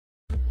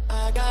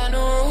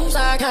dreams,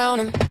 I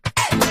count 'em.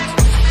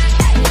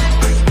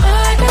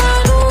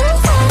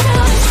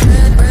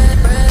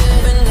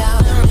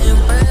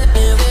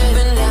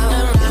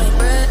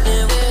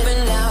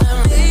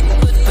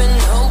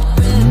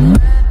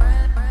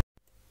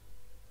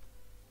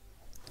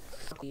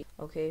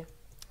 Okay,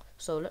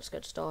 so let's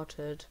get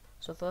started.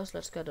 So first,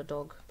 let's get a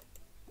dog.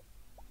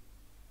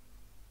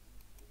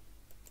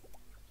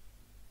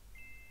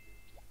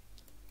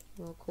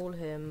 We'll call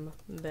him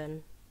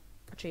Ben.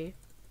 Actually,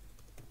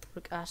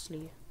 Rick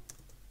Astley.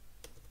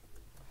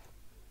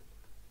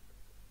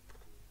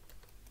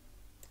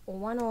 Or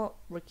why not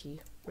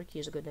Ricky? Ricky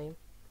is a good name.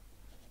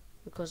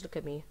 Because look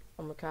at me,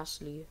 I'm Rick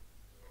Astley.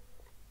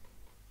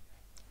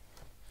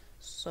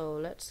 So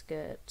let's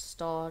get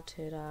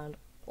started and...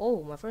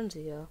 oh, my friend's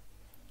here.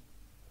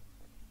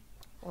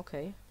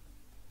 Okay.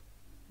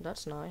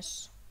 That's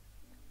nice.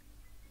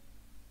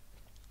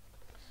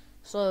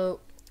 So,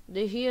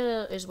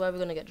 here is where we're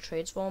gonna get the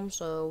trades from.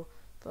 So,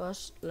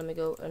 first, let me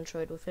go and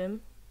trade with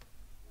him.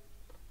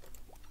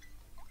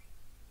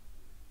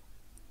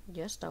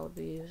 Yes, that would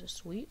be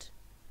sweet.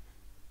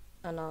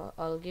 And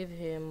I'll give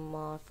him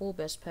my 4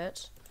 best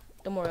pets.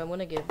 Don't worry, I'm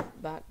gonna give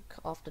back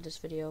after this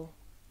video.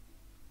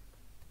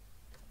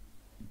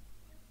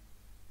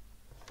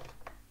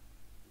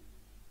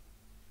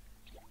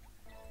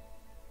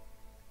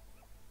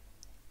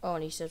 Oh,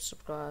 and he said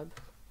subscribe.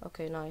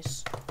 Okay,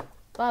 nice.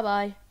 Bye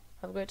bye.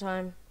 Have a great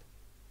time.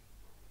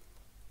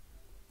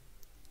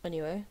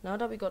 Anyway, now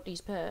that we got these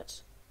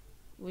pets,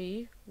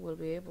 we will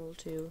be able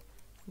to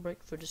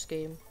break through this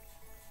game.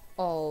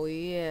 Oh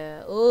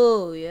yeah.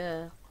 Oh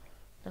yeah.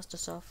 That's the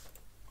stuff.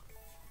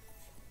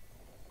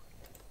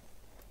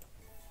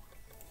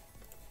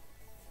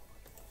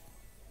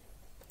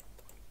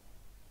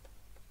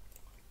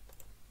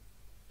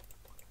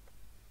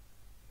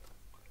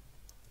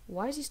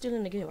 Why is he still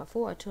in the game? I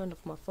thought I turned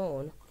off my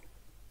phone.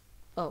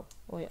 Oh,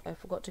 wait, I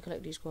forgot to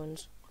collect these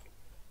coins.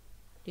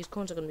 These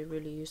coins are going to be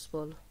really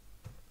useful.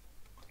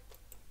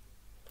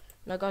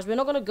 Now guys, we're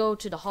not going to go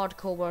to the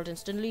hardcore world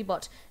instantly,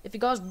 but if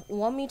you guys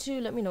want me to,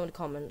 let me know in the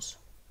comments.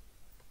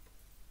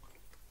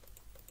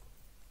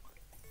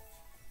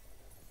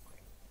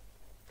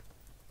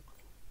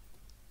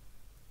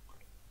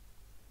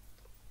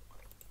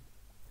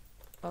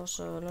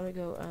 Also, let me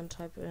go and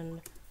type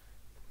in...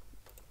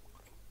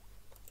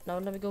 now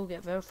let me go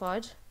get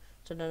verified,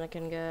 so then I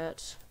can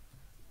get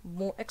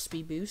more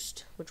XP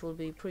boost, which will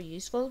be pretty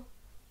useful.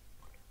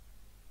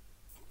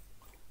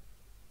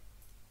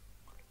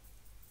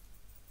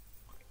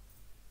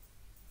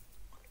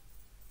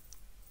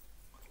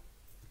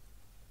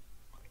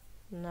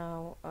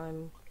 Now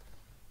I'm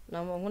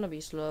gonna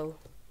be slow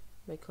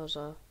because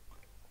I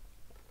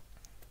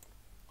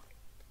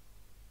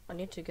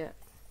need to get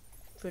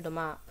through the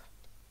map,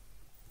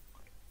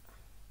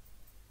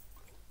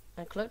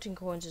 and collecting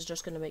coins is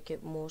just gonna make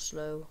it more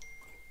slow.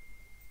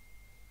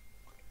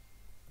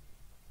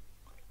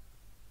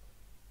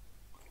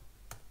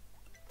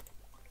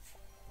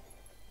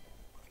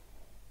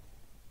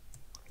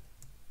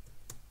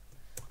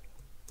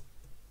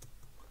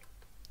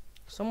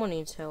 Someone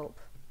needs help.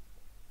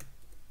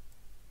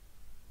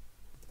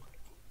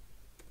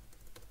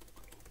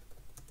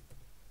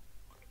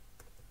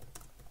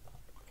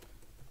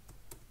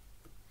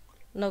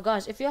 No,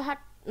 guys, if you're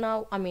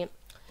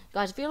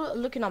guys, if you're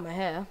looking at my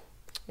hair,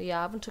 yeah,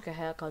 I haven't took a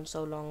haircut in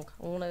so long.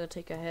 I'm gonna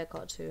take a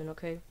haircut soon,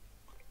 okay?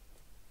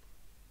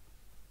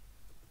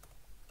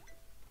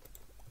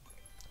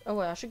 Oh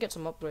wait, I should get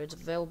some upgrades.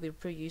 They'll be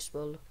pretty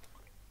useful.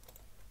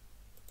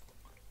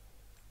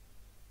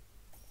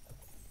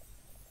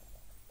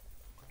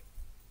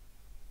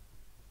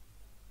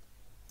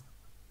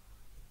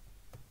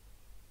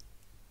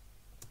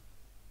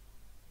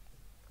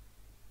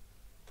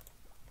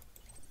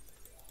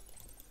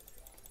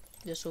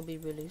 This will be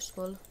really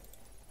useful.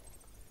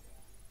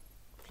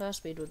 Flare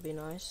speed would be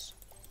nice.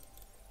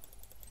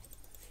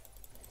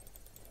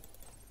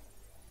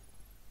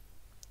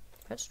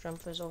 Pet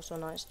strength is also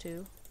nice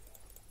too.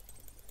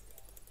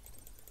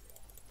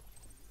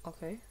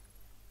 Okay.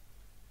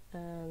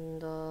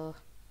 And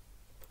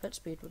pet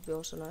speed would be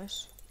also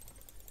nice.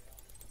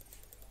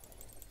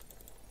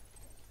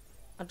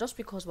 And just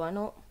because, why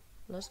not?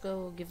 Let's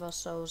go give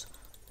ourselves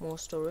more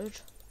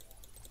storage.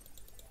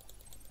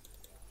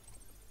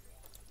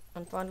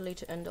 And finally,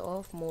 to end it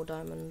off, more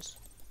diamonds.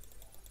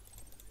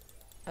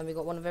 And we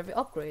got one of every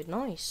upgrade.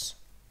 Nice.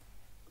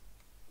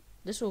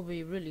 This will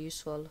be really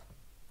useful.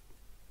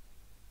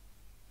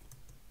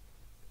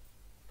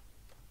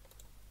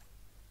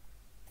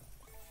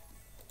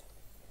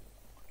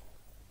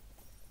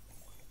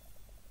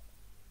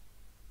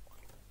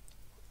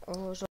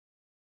 Oh, so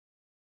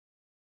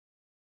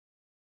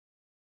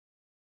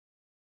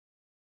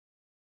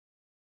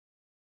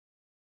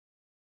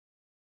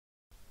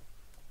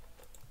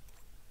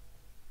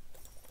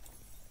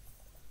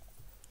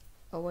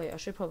oh wait, I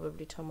should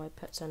probably turn my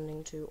pet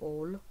sending to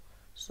all,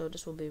 so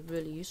this will be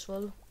really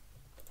useful.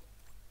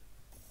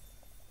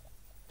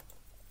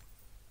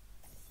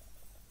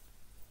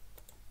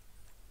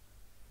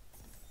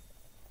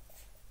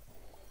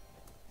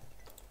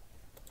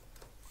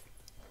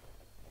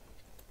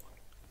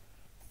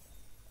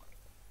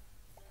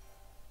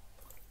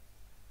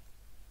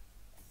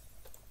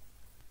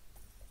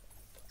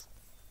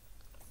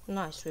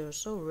 Nice, we are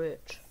so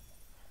rich.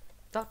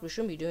 In fact, we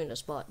shouldn't be doing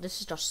this, but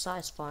this is just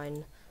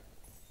satisfying.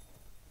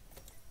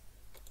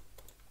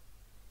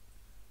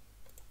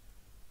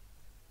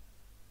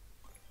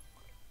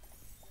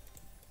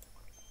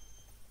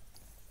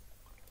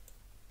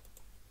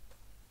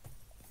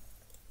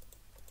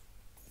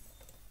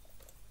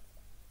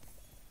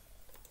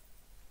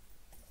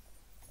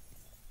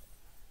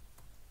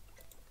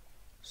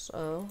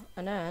 So,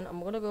 and then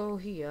I'm gonna go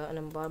here and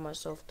then buy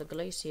myself the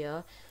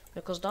glacier,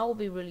 because that will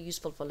be really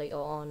useful for later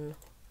on.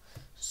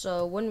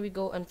 So when we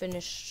go and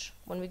finish,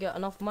 when we get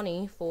enough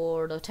money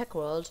for the tech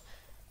world,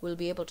 we'll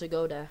be able to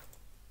go there.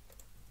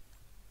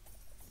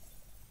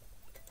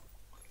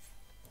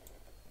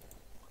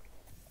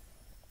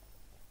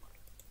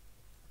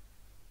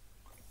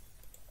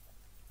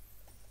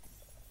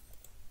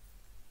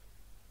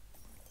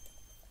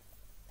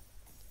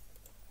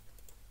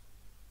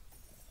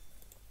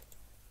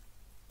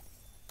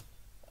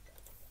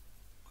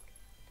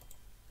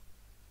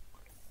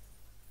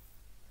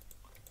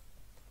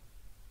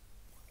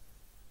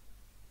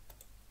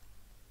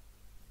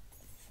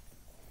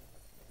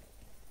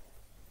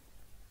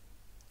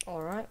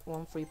 Alright,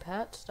 1 free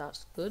pet,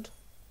 that's good.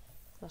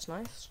 That's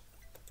nice.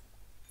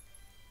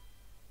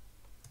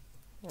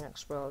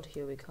 Next world,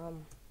 here we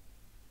come.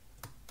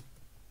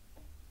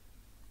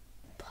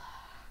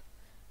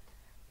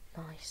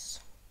 Nice.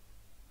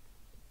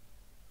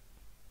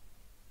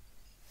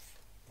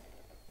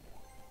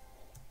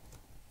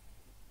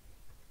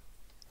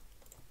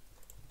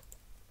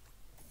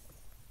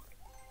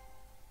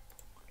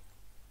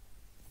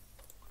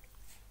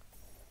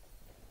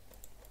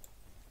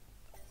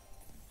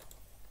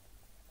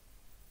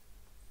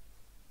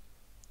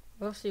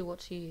 We'll see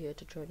what's he here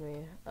to trade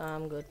me.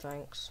 I'm good,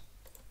 thanks.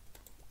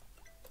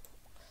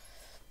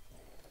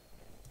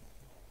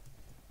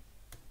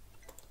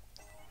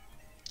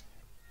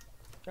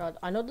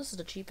 I know this is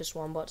the cheapest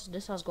one, but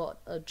this has got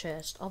a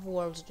chest. Other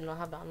worlds do not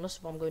have that, unless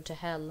if I'm going to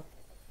hell.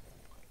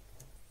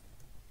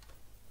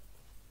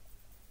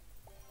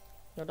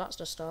 No, that's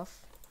the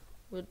stuff.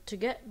 To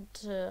get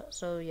to,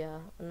 so yeah,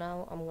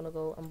 now I'm gonna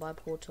go and buy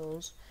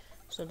portals,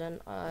 so then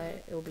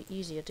it will be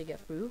easier to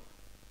get through,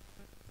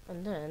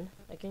 and then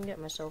I can get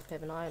myself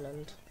Heaven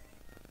Island.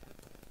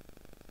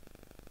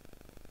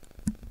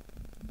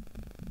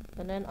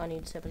 And then I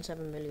need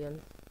 7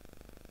 million.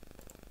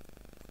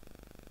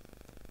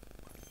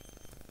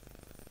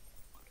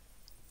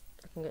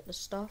 I can get the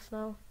stuff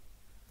now.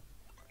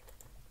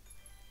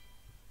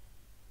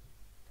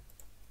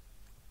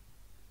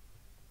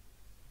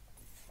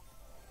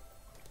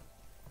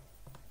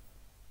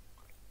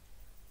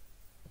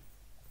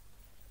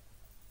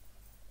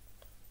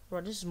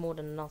 Right, this is more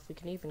than enough. We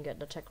can even get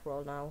the tech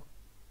roll now.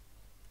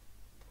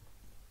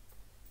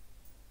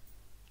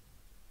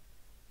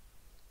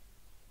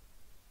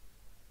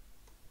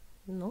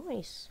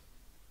 Nice.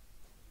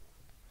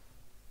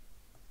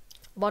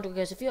 By the way,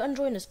 guys, if you're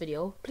enjoying this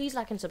video, please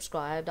like and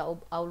subscribe.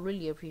 I'll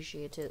really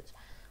appreciate it.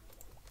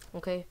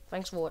 Okay,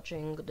 thanks for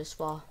watching this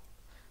far.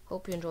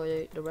 Hope you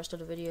enjoy the rest of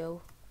the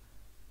video.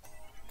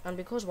 And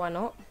because why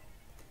not?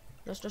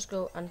 Let's just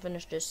go and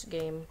finish this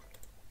game.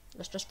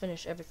 Let's just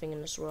finish everything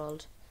in this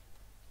world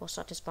for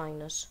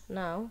satisfyingness.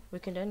 Now we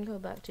can then go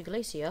back to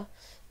Glacier,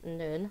 and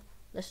then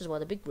this is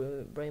where the big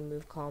brain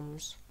move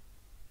comes.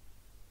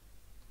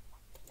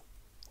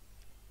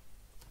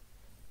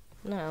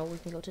 Now we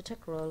can go to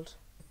Tech World.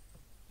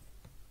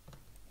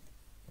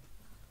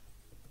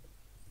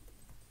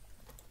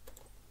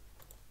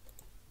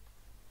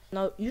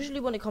 Now, usually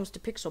when it comes to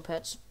Pixel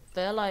Pets,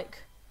 they're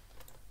like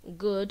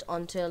good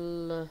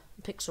until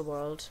Pixel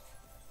World,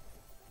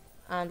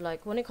 and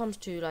like when it comes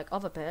to like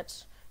other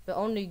pets, they're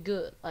only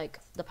good, like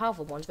the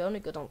powerful ones, they're only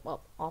good on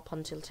up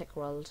until Tech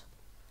World.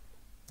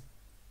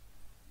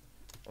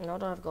 Now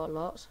that I've got a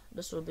lot,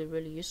 this will be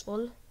really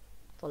useful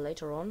for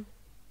later on.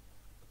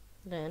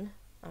 Then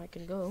I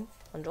can go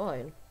and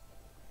join.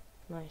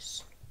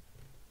 Nice.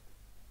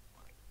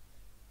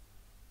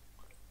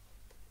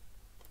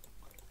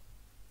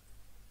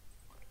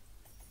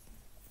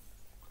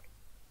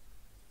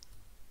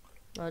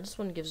 This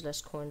one gives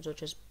less coins,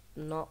 which is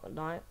not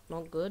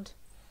good.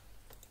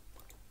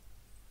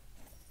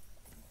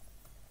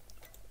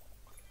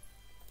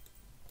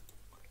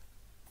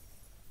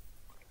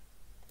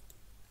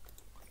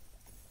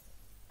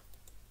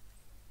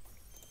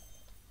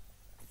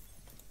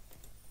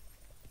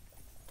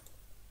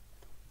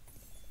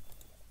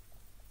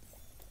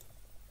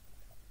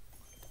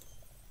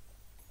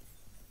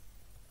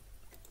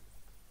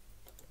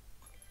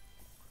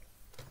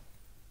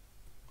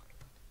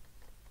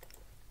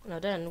 Now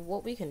then,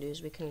 what we can do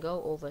is we can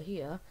go over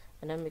here,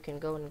 and then we can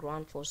go and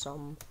grind for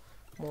some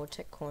more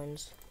tech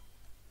coins.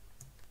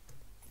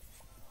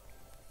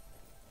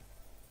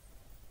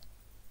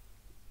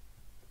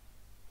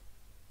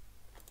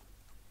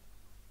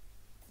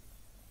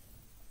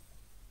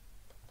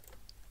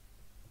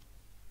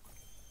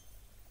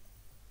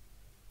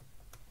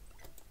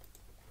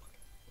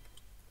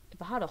 If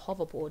I had a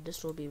hoverboard,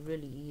 this would be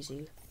really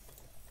easy.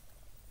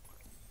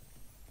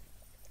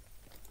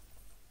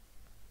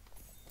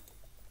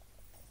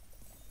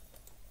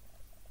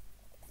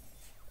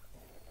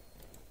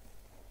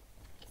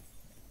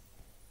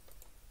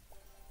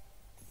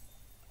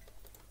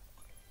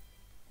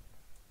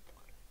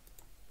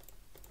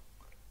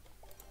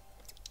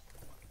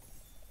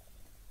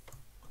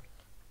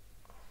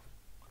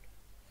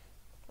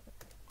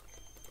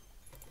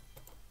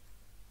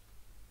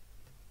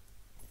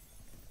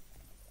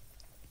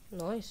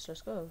 Nice,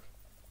 let's go.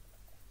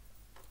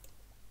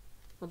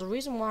 Well, the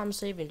reason why I'm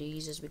saving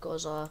these is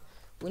because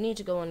we need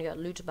to go and get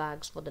loot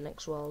bags for the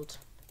next world.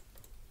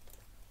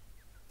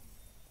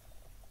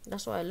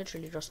 That's why I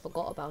literally just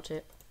forgot about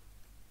it.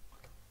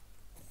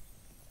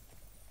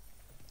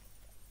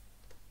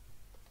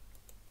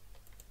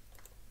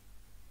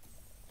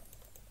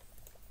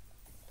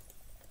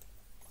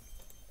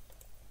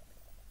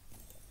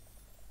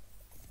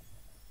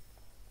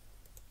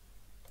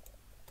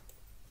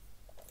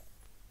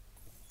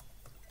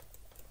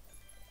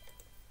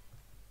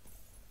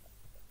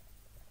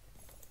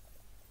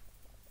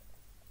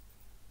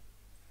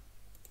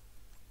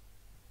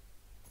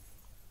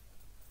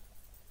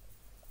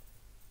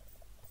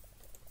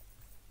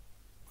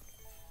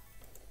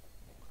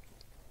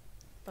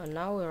 And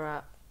now we're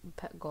at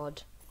Pet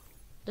God.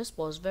 This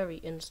was very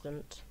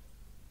instant.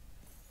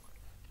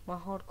 My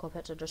hardcore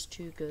pets are just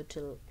too good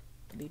to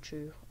be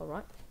true.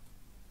 Alright.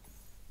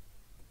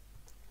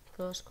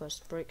 First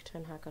quest, break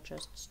 10 hacker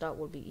chests. That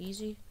will be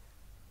easy.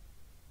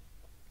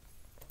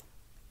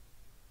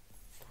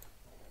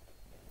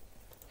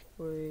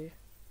 Three,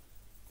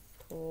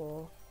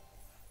 4,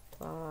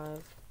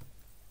 5,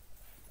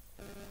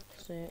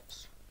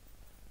 6,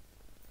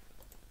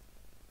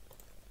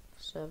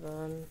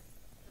 7.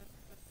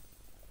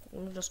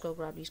 Let me just go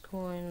grab these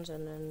coins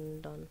and then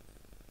done.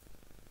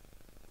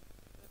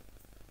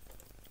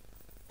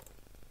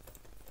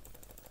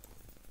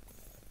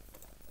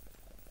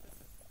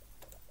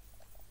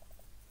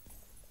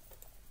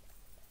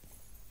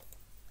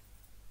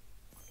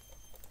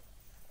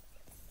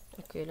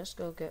 Okay, let's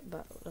go get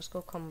back. Let's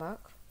go come back.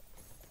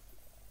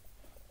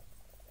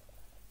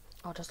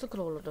 Oh, just look at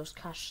all of those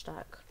cash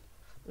stack.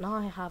 Now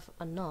I have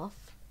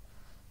enough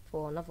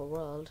for another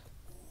world.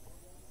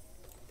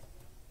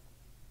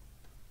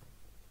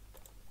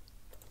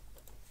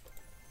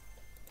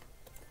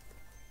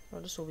 Oh,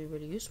 this will be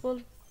really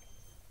useful.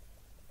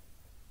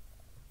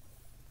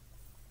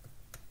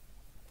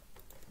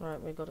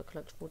 Right, we got to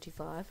collect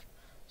 45.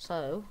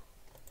 So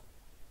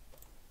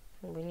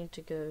we need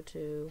to go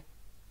to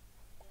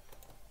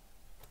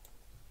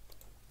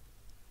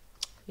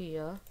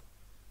here,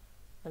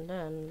 and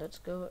then let's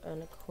go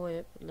and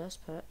equip less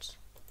pets.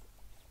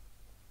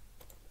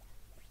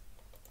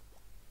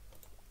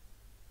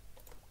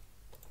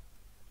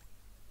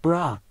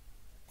 Bruh.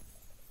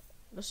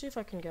 Let's see if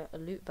I can get a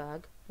loot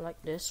bag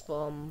like this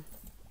from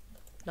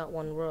that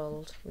one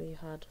world we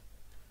had.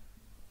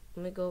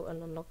 Let me go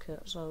and unlock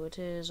it. So it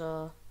is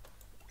a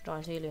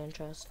giant alien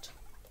chest.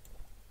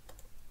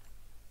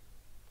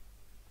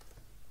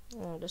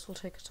 Oh, this will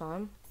take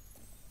time.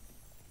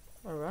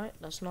 Alright,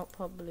 that's not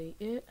probably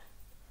it.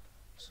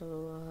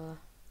 So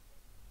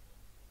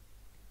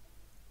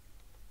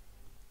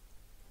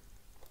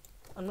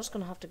I'm just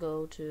gonna have to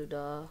go to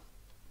the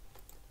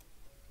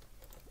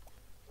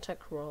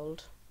Tech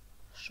World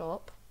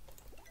shop.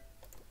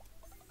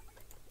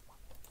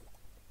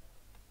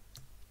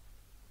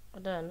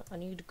 And then I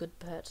need good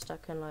pets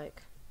that can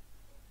like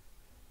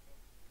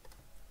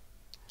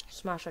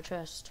smash a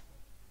chest.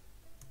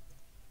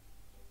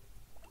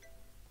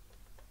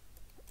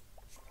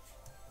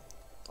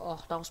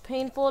 Oh, that was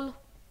painful,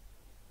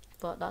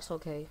 but that's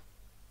okay.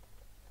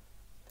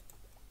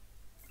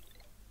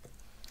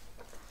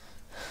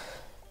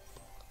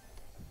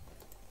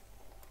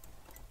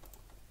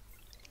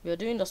 We are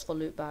doing this for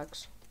loot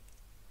bags.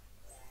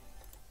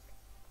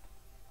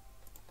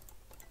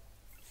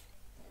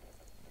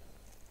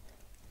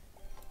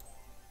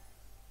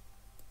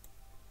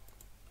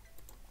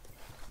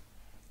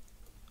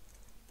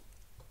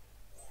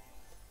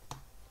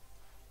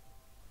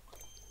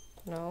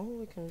 Now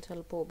we can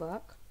teleport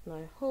back, and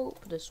I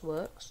hope this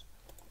works.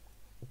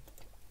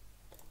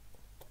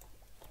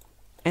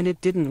 And it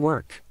didn't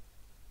work.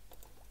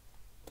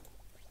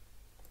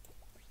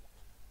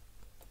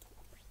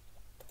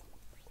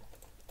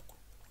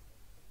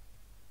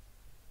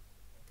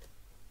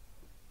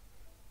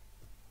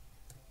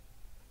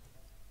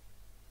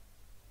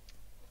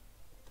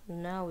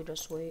 Now we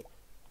just wait.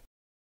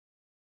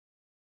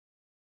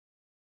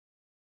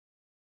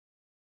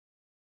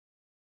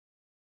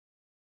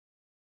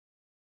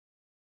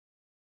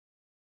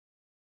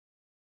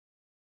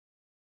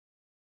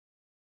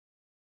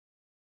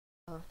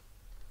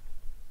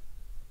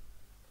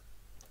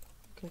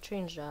 We can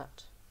change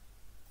that.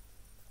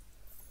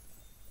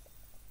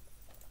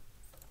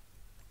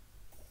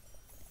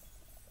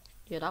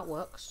 Yeah, that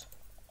works.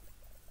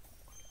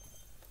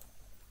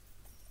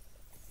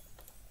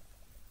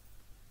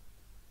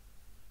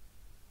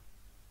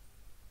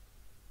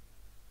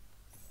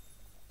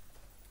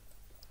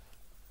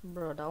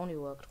 Bro, that only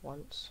worked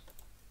once.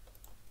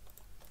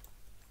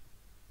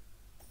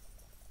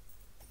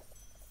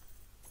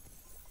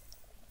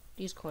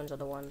 These coins are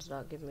the ones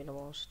that give me the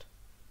most.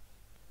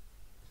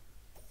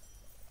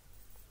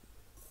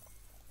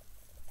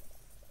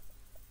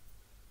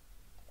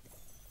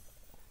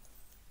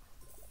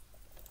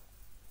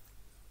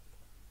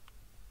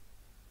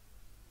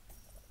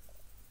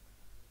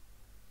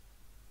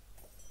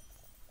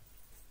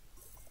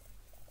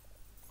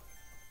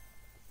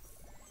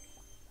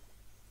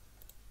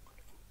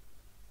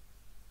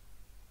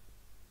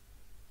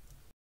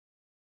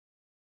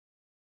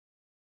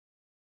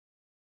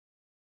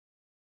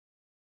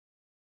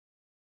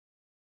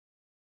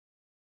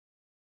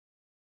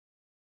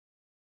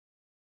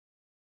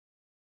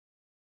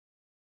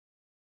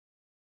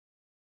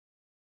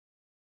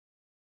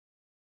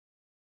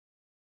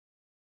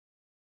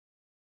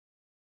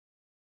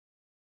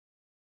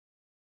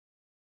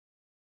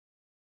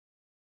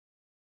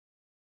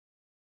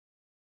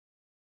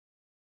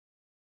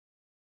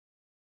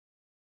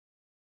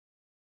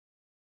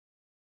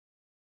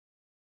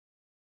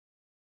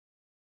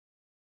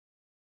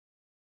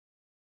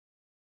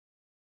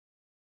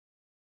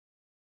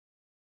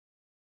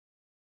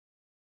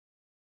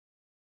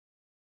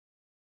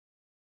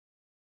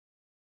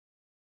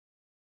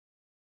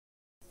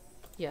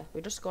 yeah,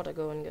 we just gotta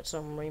go and get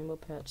some rainbow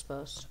pets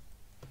first.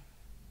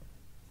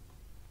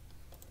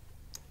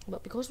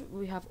 But because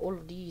we have all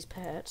of these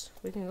pets,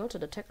 we can go to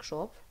the tech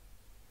shop,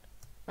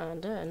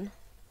 and then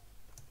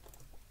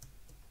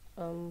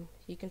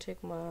he can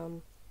take my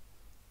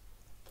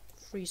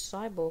free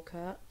cyborg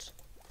cat.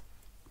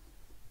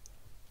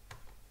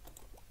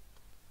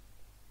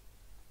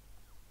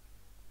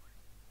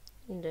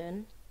 And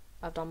then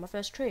I've done my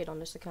first trade on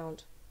this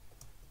account.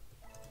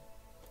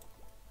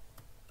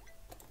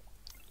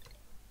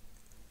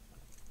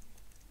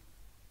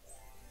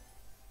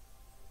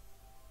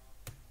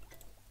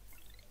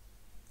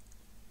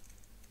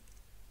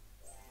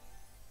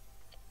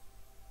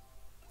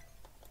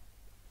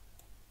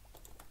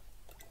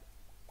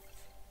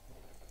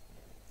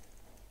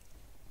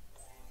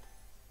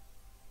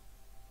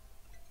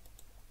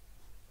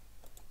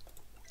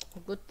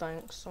 I'm good,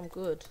 thanks. I'm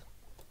good.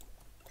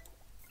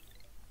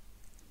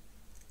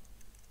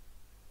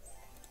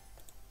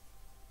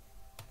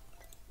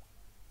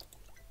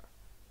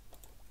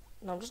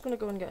 Now I'm just gonna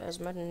go and get as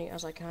many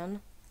as I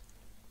can,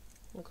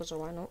 because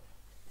why not?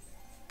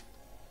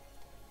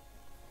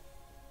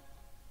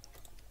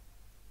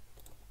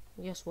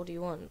 Yes, what do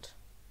you want?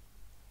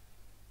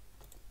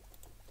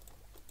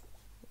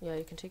 Yeah,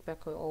 you can take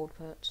back your old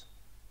pets.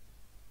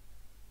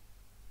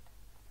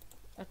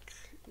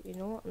 You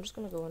know what? I'm just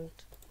gonna go and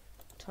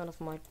turn off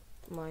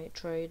my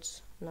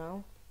trades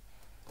now.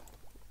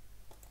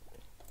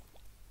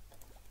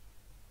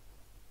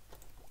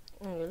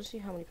 Okay, let's see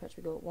how many pets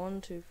we got.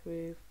 1, 2,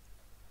 3,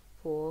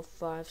 4,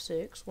 5,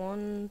 6.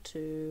 1,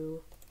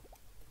 2,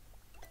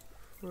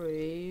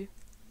 3,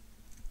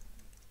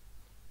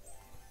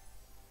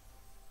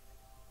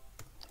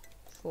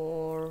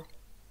 4,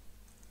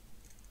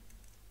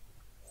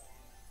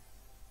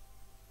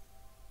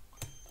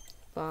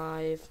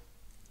 5,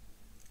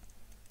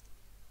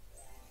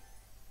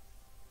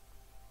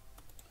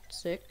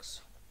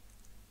 6.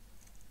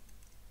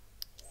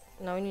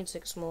 Now we need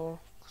 6 more.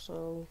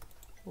 So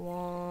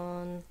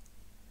 1.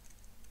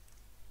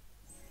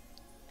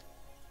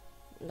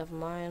 Never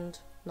mind.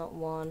 Not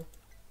 1.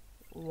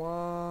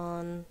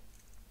 1,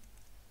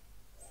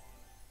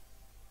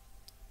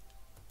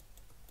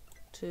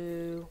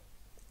 2,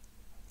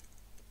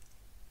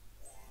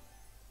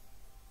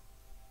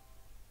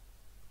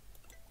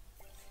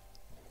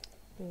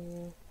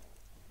 3,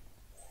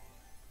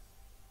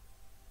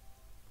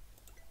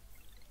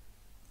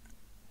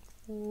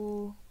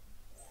 4,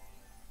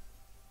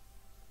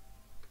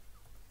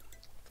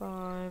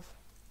 5,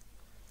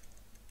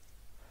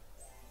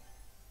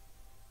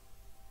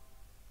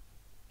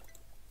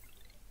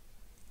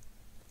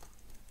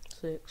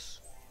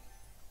 6.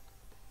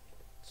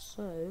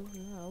 So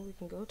now we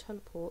can go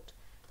teleport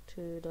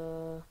to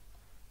the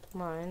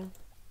mine.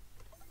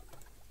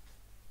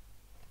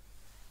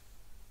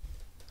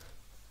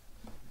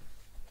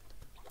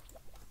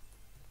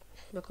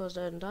 Because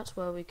then that's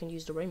where we can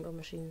use the rainbow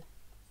machine.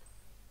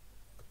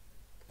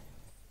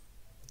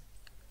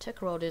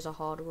 Tech World is a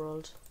hard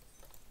world.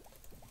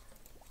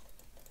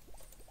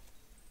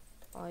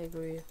 I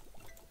agree.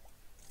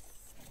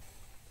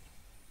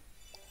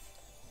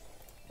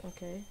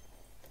 Okay.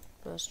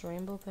 First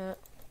rainbow pet.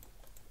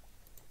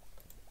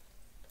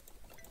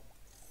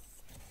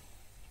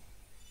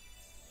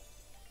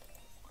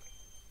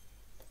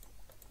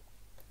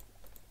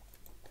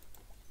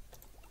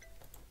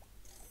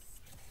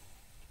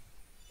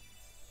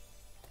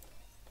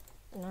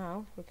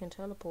 Now we can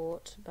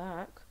teleport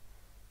back,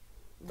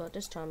 but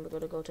this time we're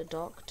gonna go to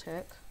Dark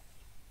Tech.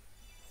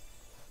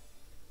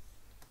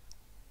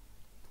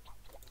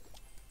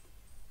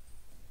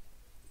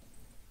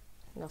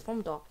 Now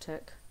from Dark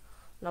Tech,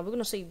 now we're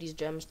gonna save these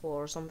gems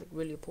for something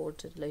really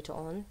important later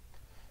on.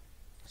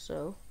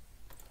 So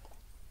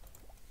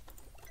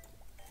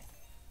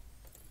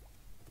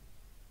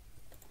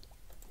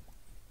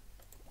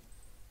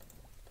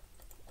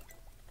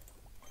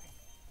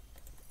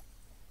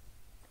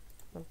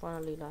and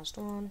finally last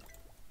one.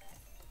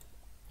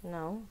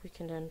 Now we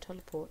can then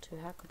teleport to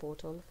Hacker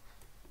Portal,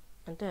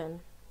 and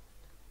then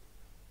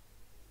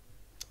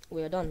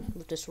we are done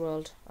with this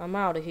world. I'm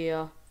out of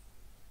here.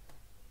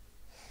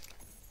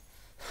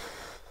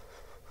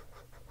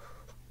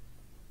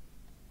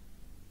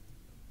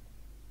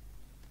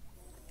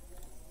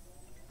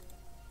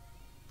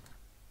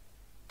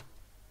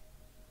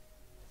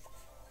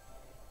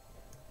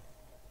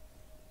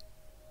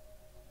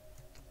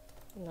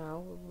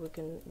 Now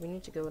we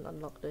need to go and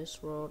unlock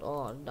this world.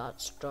 Oh,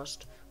 that's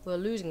just, we're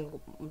losing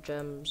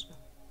gems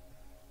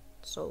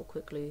so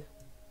quickly.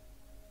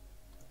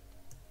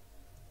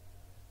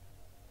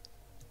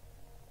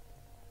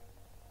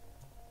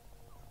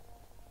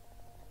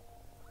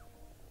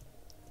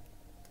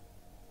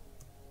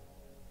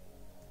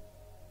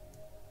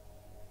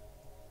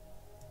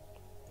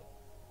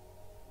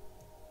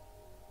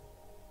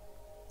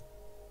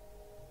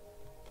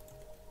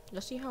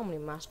 Let's see how many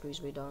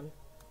masteries we done.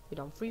 We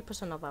done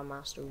 3% of our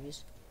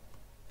masteries.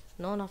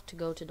 Not enough to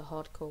go to the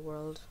hardcore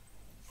world.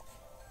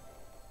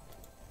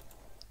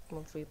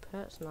 1 free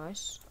pets,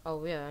 nice.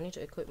 Oh yeah, I need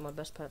to equip my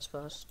best pets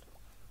first.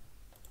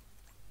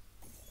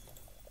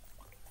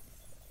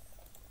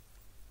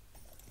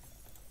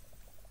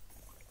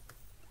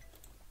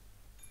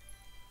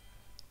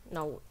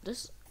 Now,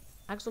 this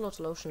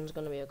axolotl ocean is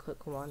going to be a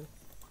quick one.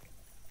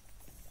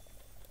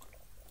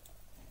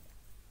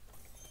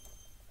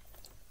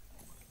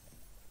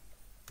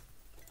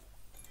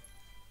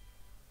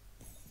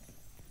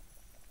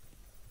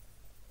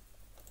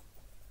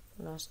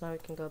 Nice, now we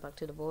can go back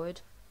to the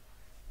void.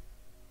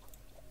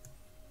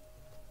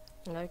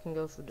 Now we can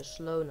go through the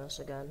slowness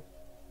again.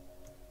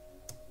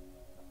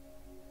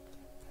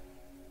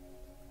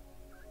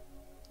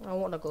 I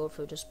want to go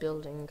through this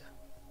building.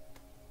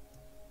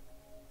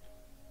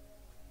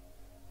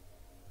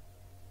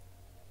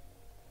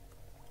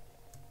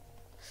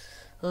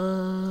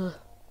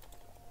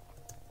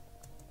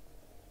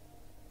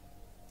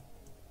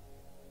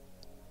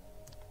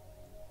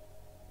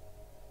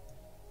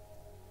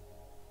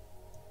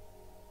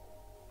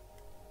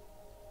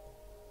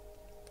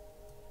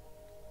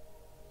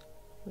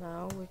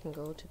 Now we can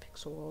go to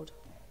Pixel World.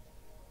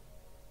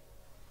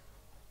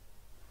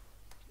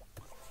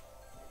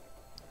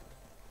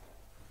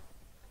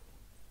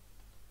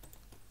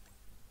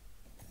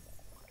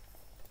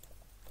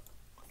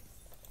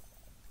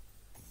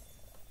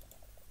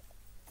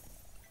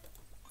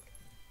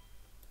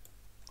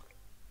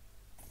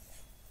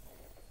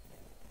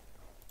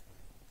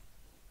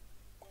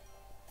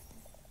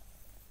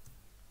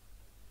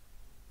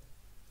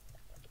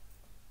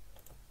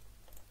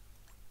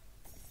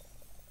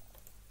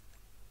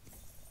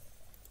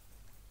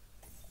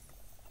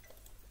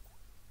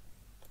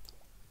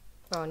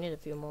 Oh, I need a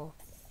few more.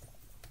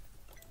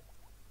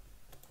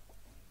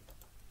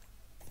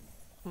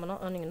 Am I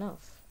not earning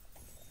enough?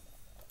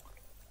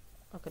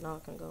 Okay, now I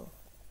can go.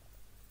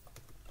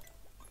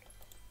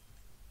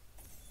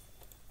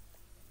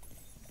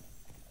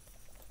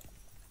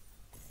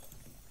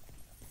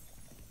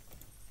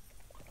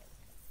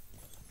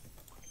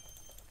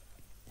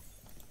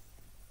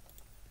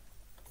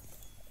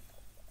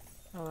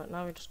 Alright,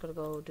 now we just gotta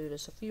go do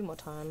this a few more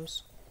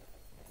times.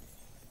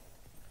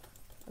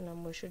 And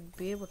then we should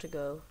be able to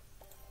go.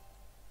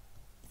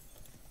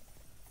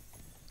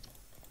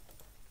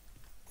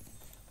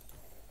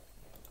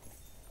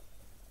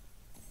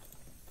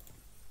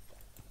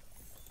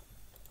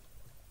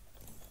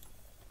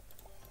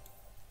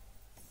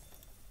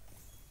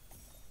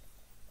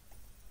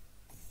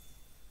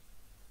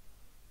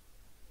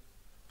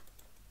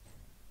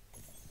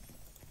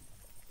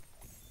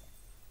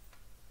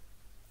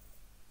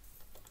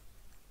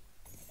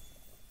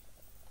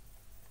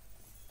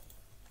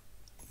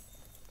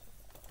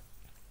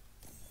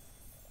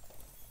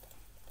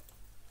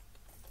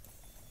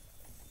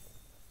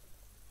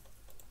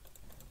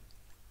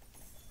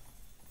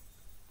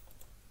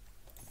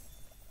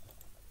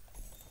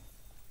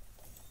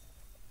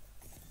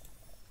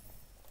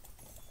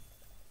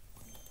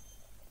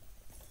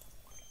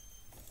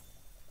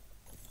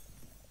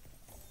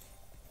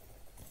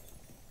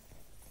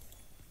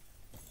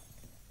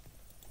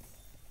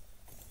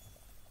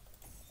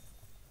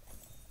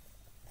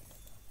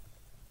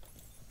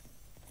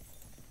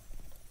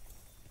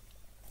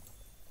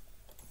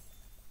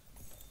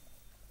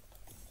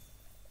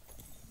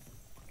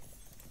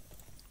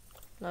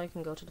 Now you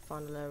can go to the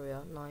final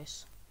area.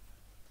 Nice.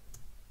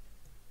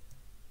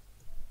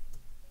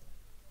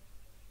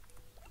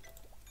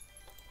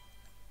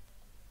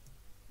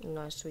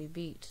 Nice, we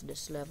beat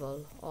this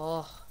level.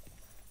 Oh,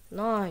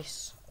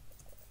 nice.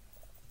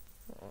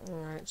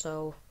 Alright,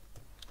 so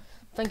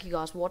thank you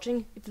guys for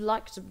watching. If you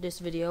liked this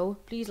video,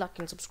 please like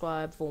and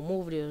subscribe for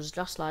more videos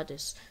just like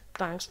this.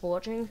 Thanks for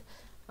watching,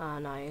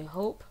 and I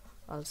hope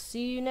I'll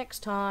see you next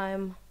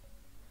time.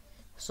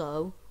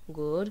 So,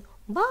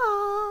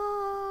 goodbye.